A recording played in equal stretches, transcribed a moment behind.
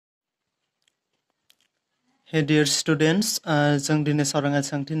Hey dear students, जों दिनै सावरायगोन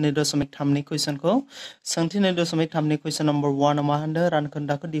सोंथि 2.3 नि कुइसनखौ सोंथि 2.3 नि कुइसन नम्बर 1 मा होनदों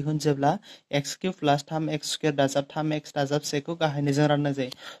रानखोन्दाखौ दिहुन जेब्ला x³ + 3x² दाजाब 3x दाजाब 1 खौ गाहायनिजों राननाय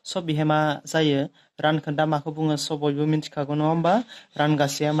जायो स' बेहाय मा जायो रानखोन्दा माखौ बुङो स' बयबो मिथिखागौ नङा होमबा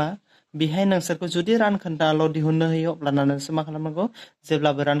रानगासेया मा बेहाय नोंसोरखौ जुदि रानखोन्दाल' दिहुननो होयो अब्लाना नोंसोर मा खालामनांगौ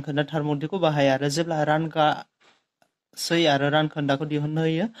जेब्लाबो रानखोन्दा थारमन्थिखौ बाहाया आरो जेब्ला सै आरो रानखोन्दाखौ दिहुननो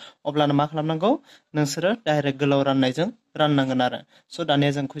होयो अब्लानो मा खालामनांगौ नोंसोरो डाइरेक्ट गोलाव राननायजों राननांगोन आरो स'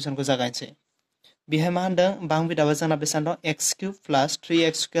 दानिया जों कुइसनखौ जागायनोसै बेहाय मा होनदों बां बिदाबा जोंना बेसेबां दं x³ +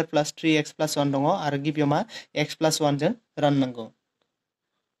 3x² + 3x + 1 दङ आरो गिबियाव मा x + 1 जों राननांगौ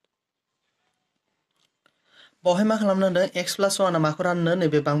बहाय मा खालामनांदों x + 1 आ माखौ राननो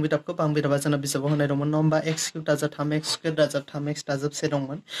नैबे बां बिदाबा जोंना बिजाबाव होनाय दंमोन नङा होमबा x³ दाजाब 3x² दाजाब 3x दाजाब 1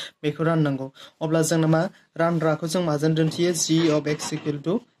 दंमोन बेखौ राननांगौ अब्ला जोंना मा रानग्राखौ जों माजों दिन्थियो g of x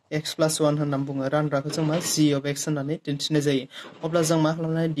 = x + 1 होननानै बुङो रानग्राखौ जों मा g of x होननानै दिन्थिनाय जायो अब्ला जों मा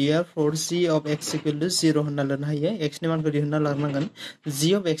खालामनाय therefore g of x = 0 होनना लिरनो हायो x नि मानखौ दिहुनना लानांगोन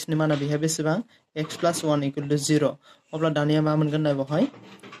g of x नि माना बेहाय बेसेबां x + 1 = 0 अब्ला दानिया मा मोनगोन नाय बहाय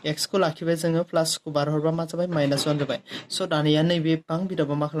x खौ लाखिबाय जोङो प्लस खौ बारहरबा मा जाबाय -1 जाबाय स' दानिया नैबे बां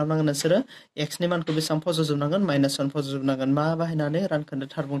बिदाबाव मा खालामनांगोन नोंसोरो x नि मानखौ बेसेबां फज'जोबनांगोन -1 फज'जोबनांगोन मा बाहायनानै रानखोन्दा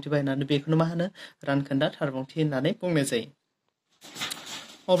थारबुंथि बाहायनानै बेखौनो मा होनो रानखोन्दा थारबुंथि होननानै बुंनाय जायो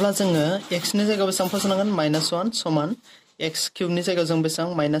अब्ला जोङो x नि जायगायाव बेसेबां फज'नांगोन -1 समान x³ नि जायगायाव जों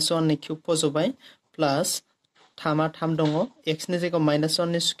बेसेबां -1 नि क्यूब फज'बाय प्लास 3 आ 3 दङ x नि जायगायाव -1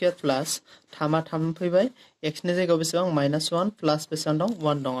 नि स्क्वायर प्लास 3 आ 3 फैबाय x नि जायगायाव बेसेबां -1 प्लास बेसेबां दं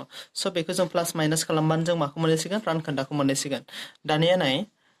 1 दङ स' बेखौ जों प्लास माइनास खालामबानो जों माखौ मोनसिगोन रानखोन्दाखौ मोनसिगोन दानिया नाय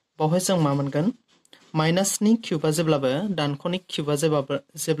बावहाय जों मा मोनगोन माइनासनि क्यूबआ जेब्लाबो दानख'नि क्यूबआ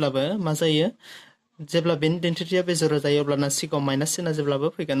जेब्लाबो मा जायो जेब्ला बेनि डेन्सिटिया बेजोर जायो अब्लाना सिगाङाव माइनास सिना जेब्लाबो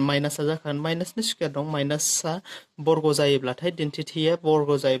फैगोन माइनासआ जाखागोन माइनासनि स्क्वायर दं माइनासआ बर्ग जायोब्लाथाय डेन्सिटिया बर्ग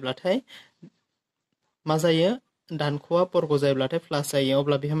जायोब्लाथाय मा जायो दानख'आ बर्ग जायोब्लाथाय प्लास जायो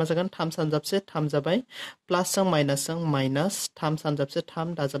अब्ला बेहाय मा जागोन 3 सानजाबसे 3 जाबाय प्लासजों माइनासजों माइनास 3 सानजाबसे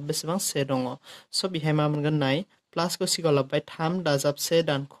 3 दाजाब बेसेबां 1 दङ स' बेहाय मा मोनगोन नाय प्लासखौ सिगाङाव लाबोबाय 3 दाजाब 1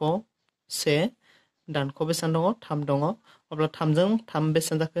 दानख' 1 दानख' बेसेबां दङ 3 दङ अब्ला 3 जों 3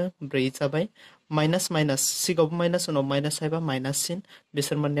 बेसेबां जाखो 4 जाबाय माइनास माइनास सिगाङावबो माइनास उनाव माइनास जायोबा माइनास सिन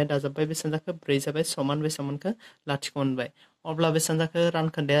बिसोर मोननैया दाजाबबाय बेसेबां जाखो 4 जाबाय समान बेसेबां मोनखो लाथिख' मोनबाय अब्ला बेसेबां जाखो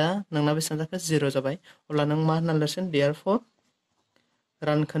रानखोन्दाया नोंना बेसेबां जाखो 0 जाबाय अब्ला नों मा होनना लिरसिगोन therefore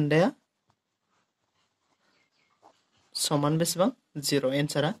रानखोन्दाया समान बेसेबां 0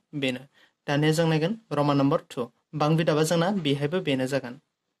 एन्सारा बेनो दानिया जों नायगोन रमान नम्बर 2 बां बिदाबा जोंना बेहायबो बेनो जागोन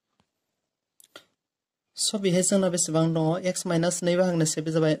स' बेहाय जोंना बेसेबां दङ x - 2 बाहागोनि 1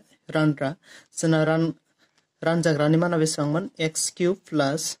 बे जाबाय रानग्रा जोंना रानजाग्रानि माना बेसेबांमोन x³ +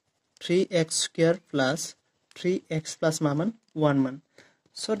 3x² + 3x + मामोन 1 मोन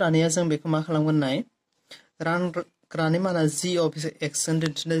स' दानिया जों बेखौ मा खालामगोन नाय रानग्रानि माना g of x जों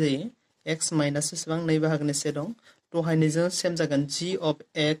दिन्थिनाय जायो x - बेसेबां 2 बाहागोनि 1 दं दहायनिजों सेम जागोन g of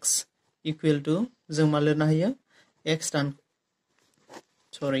x = जों मा लिरनो हायो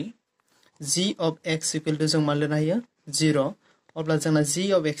g of x = जों मा लिरनो हायो 0 अब्ला जोंना g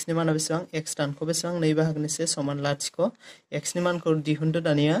of x नि माना बेसेबां x दानख' बेसेबां 2 बाहागोनि 1 समान लाथिख' x नि मानखौ दिहुनदो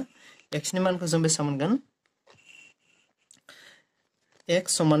दानिया x नि मानखौ जों बेसेबां मोनगोन x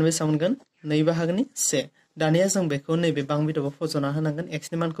समान बेसेबां मोनगोन 2 बाहागोनि 1 दानिया जों बेखौ नैबे बां बिदाबाव फज'ना होनांगोन x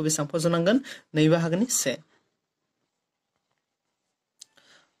नि मानखौ बेसेबां फज'नांगोन 2 बाहागोनि 1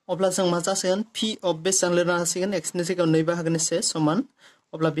 अब्ला जों मा जासिगोन p of बेसेबां लिरनो हासिगोन x नि जायगायाव 2 बाहागोनि 1 समान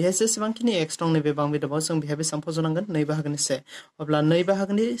अब्ला बेहाय जेसेबांखिनि x दं नैबे बां बिदाबाव जों बेहाय बेसेबां फज'नांगोन 2 बाहागोनि 1 अब्ला 2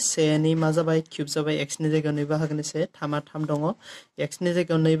 बाहागोनि 1 नि मा जाबाय क्यूब जाबाय x नि जायगायाव 2 बाहागोनि 1 3 आ 3 दङ x नि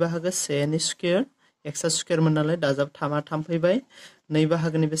जायगायाव 2 बाहागो 1 नि स्क्वायर x आ स्क्वायर मोन नालाय दाजाब 3 आ 3 फैबाय 2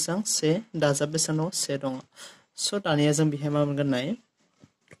 बाहागोनि बेसेबां 1 दाजाब बेसेबां दङ 1 दङ स' दानिया जों बेहाय मा मोनगोन नाय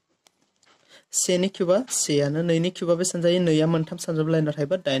 1 नि क्यूबआ 1 आनो 2 नि क्यूबआ बेसेबां जायो 2 आ मोनथाम सानजाबलायना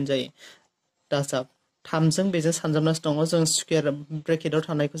थायोबा 8 जायो दाजाब 3 जों बेजों सानजाबनासो दङ जों स्क्वायर ब्रेकेटआव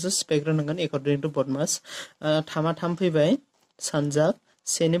थानायखौसो सिफायग्रोनांगोन एकर्डिं टु बदमास 3 आ 3 फैबाय सानजाब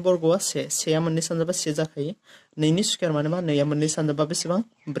 1 नि बर्गआ 1 1 आ मोननै सानजाबा 1 जाखायो 2 नि स्क्वायर माने मा 2 आ मोननै सानजाबा बेसेबां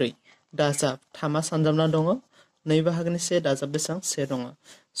 4 दाजाब 3 आ सानजाबना दङ 2 बाहागोनि 1 दाजाब बेसेबां 1 दङ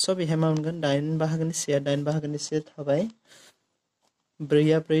स' बेहाय मा मोनगोन 8 बाहागोनि 1 आ 8 बाहागोनि 1 थाबाय 4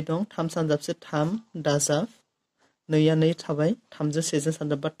 आ 4 दं 3 सानजाबसे 3 दाजाब 2 आ 2 थाबाय 3 जों 1 जों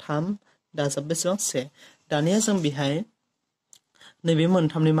सानजाबा 3 दाजाब बेसेबां 1 दानिया जों बेहाय नैबे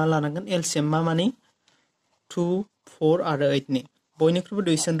मोनथामनि मा लानांगोन एलसीएम मा मानि 2 4 आरो 8 नि बयनिख्रुइबो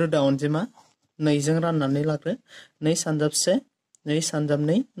दुइसिन रोदा अनजिमा 2 जों राननानै लाग्रो 2 सानजाबसे 2 सानजाब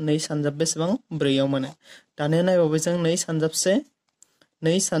 2 2 सानजाब बेसेबां 4 आव मोनो दानिया नायबावबाय जों 2 सानजाब 1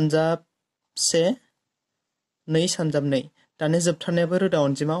 2 सानजाब 1 2 सानजाब 2 दानिया जोबथारनायाबो रोदा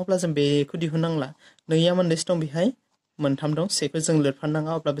अनजिमा अब्ला जों बेखौ दिहुननांला 2 आ मोननैसो दं बेहाय मोनथाम दं 1 खौ जों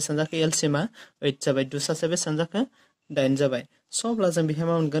लिरफानाङा अब्ला बेसेबां जाखो एलसीएम आ 8 जाबाय 2 सासे बेसेबां जाखो 8 जाबाय स' अब्ला जों बेहाय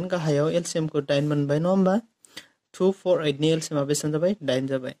मा मोनगोन गाहायाव एलसीएम खौ 8 मोनबाय नङा होमबा 2 4 8 नि एलसीएम आ बेसेबां जाबाय 8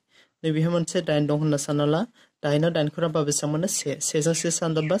 जाबाय नैबेहाय मोनसे 8 दं होनना सानना ला 8 आ 8 खौ रानबा बेसेबां मोनो 1 1 जों 1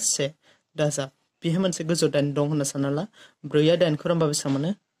 सानजाबबा 1 दाजाब बेहाय मोनसे गोजौ 8 दं होनना सानना ला 4 आ 8 खौ रानबा बेसेबां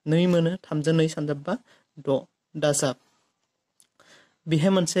मोनो 2 मोनो 3 जों 2 सानजाबबा 6 दाजाब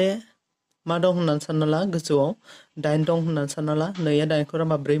बेहाय मोनसे मा दं होननानै सानना ला गोजौआव 8 दं होननानै सानना ला 2 आ 8 खौ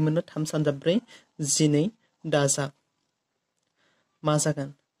रानबा 4 मोनो 3 सानजाब 4 12 दाजाब मा जागोन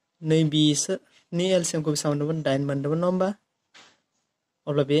नैबेसोरनि एलसीएम खौ बेसेबां मोनदोंमोन 8 मोनदोंमोन नङा होमबा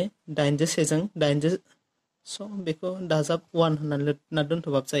अब्ला बे 8 जों 1 जों 8 जों स' बेखौ दाजाब 1 होननानै लिरना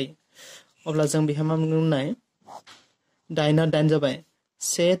दोनथ'बाबो जायो अब्ला जों बेहाय मा मोनगोन नाय 8 आ 8 जाबाय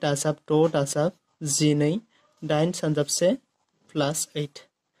 1 दाजाब 6 दाजाब 12 8 सानजाब 1 प्लास 8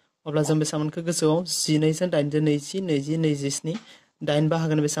 अब्ला जों बेसेबां मोनखो गोजौआव 12 जों 8 जों 20 20 27 8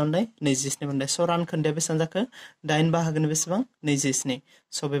 बाहागोनि बेसेबां मोननाय 27 मोननाय स' रानखोन्दाया बेसेबां जाखो 8 बाहागोनि बेसेबां 27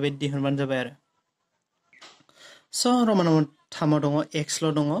 स' बेबायदि दिहुनबानो जाबाय आरो स' रमान नम्बर 3 आव दङ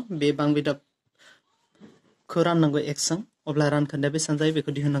xल' दङ बे बांबिदाबखौ राननांगौ x जों अब्ला रानखोन्दाया बेसेबां जायो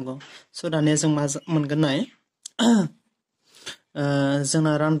बेखौ दिहुननांगौ स' दानिया जों मा मोनगोन नाय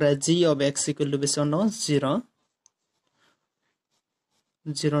जोंना रानग्राया g of x equal to बेसेबां दङ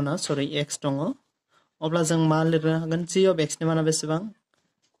 0 ना सरि x दङ अब्ला जों मा लिरनो हागोन g of x नि माना बेसेबां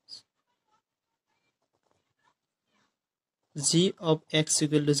g of x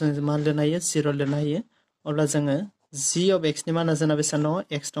equal to जों मा लिरनो हायो 0 लिरनो हायो अब्ला जोङो g of x नि माना जोंना बेसेबां दङ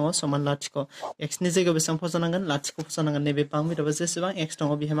x दङ समान लाथिख' x नि जायगायाव बेसेबां फज'नांगोन लाथिख' फज'नांगोन नैबे बांबिदाबा जेसेबां x दङ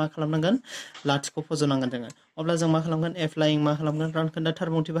बेहाय मा खालामनांगोन लाथिख' फज'नांगोन जोङो अब्ला जों मा खालामगोन एप्लाइं मा खालामगोन रानखोन्दा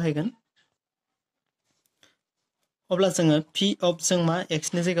थारबुंथि बाहायगोन अब्ला जोङो p of जों मा x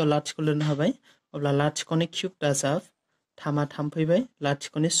नि जायगायाव लाथिख' लिरनो हाबाय अब्ला लाथिख'नि क्यूब दाजाब 3 आ 3 फैबाय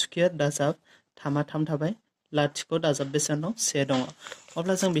लाथिख'नि स्क्वायर दाजाब 3 आ 3 थाबाय लाथिख' दाजाब बेसेबां दं 1 दङ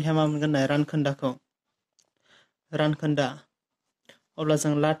अब्ला जों बेहाय मा मोनगोन नाय रानखोन्दा अब्ला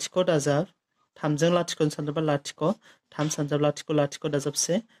जों लाथिख' दाजाब 3 जों लाथिख' सानजाबा लाथिख' 3 सानजाब लाथिख' लाथिख' दाजाब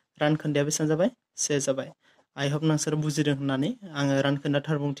 1 रानखोन्दाया बेसेबां जाबाय 1 जाबाय आई होप नोंसोर बुजिदों होननानै आङो रानखोन्दा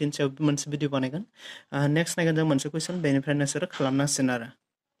थारबुंथिनि सायाव मोनसे भिडिअ बानायगोन नेक्स्ट नायगोन जों मोनसे कुइसन बेनिफ्राय नोंसोर खालामनांसिगोन आरो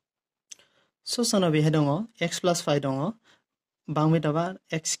स' जोंनाव बेहाय दङ x + 5 दङ बांबिदाबा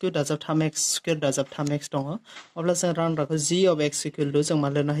x क्यूब दाजाब 3x स्क्वायर दाजाब 3x दङ अब्ला जों रानग्राखौ g of x equal to जों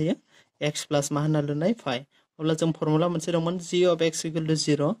मा लिरनो हायो x प्लस मा होनना लिरनाय 5 अब्ला जों फर्मुला मोनसे दंमोन g of x equal to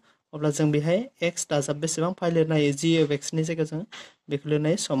 0 अब्ला जों बेहाय x दाजाब बेसेबां 5 लिरनो हायो g of x नि जायगायाव जों बेखौ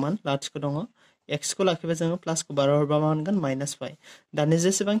लिरनाय समान लाथिख' दङ x खौ लाखिबा जों प्लासखौ बारहरबा मा मोनगोन -5 दानि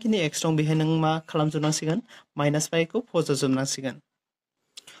जेसेबांखिनि x दं बेहाय नों मा खालामजोबनांसिगोन -5 खौ फज'जोबनांसिगोन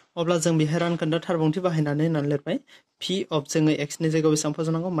अब्ला जों बेहाय रानखोन्दा थारबुंथि बाहायनानै होननानै लिरबाय p of जोङो x नि जायगायाव बेसेबां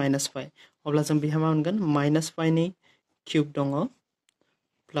फज'नांगौ -5 अब्ला जों बेहाय मा मोनगोन -5 नि क्यूब दङ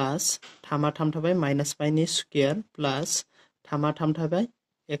प्लास 3 आ 3 थाबाय -5 नि स्क्वायर प्लास 3 आ 3 थाबाय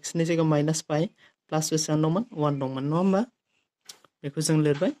x नि जायगायाव -5 प्लास बेसेबां दंमोन 1 दंमोन नङा होमबा बेखौ जों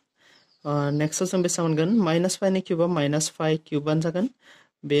लिरबाय नेक्स्टआव जों बेसेबां मोनगोन -5 नि क्यूबआ -5 क्यूबानो जागोन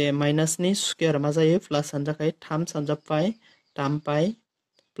बे माइनासनि स्क्वायर मा जायो प्लासआनो जाखायो 3 सानजाब 5 3 पाइ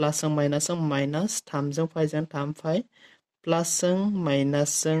प्लासजों माइनासजों माइनास 3 जों 5 जों 3 पाइ प्लासजों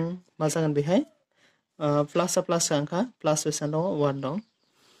माइनासजों मा जागोन बेहाय प्लासआ प्लासआनोखा प्लास बेसेबां दङ 1 दं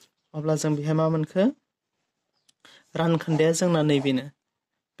अब्ला जों बेहाय मा मोनखो रानखोन्दाया जोंना नैबेनो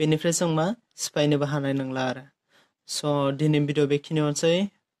बेनिफ्राय जों मा सिफायनोबो हानाय नंला आरो स' दिनैनि भिडिअ बेखिनियावनोसै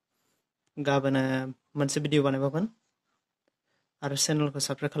गाबोन मोनसे भिडिअ बानायबावगोन आरो चेनेलखौ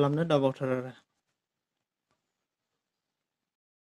साबस्क्राइब खालामनो दाबावथार आरो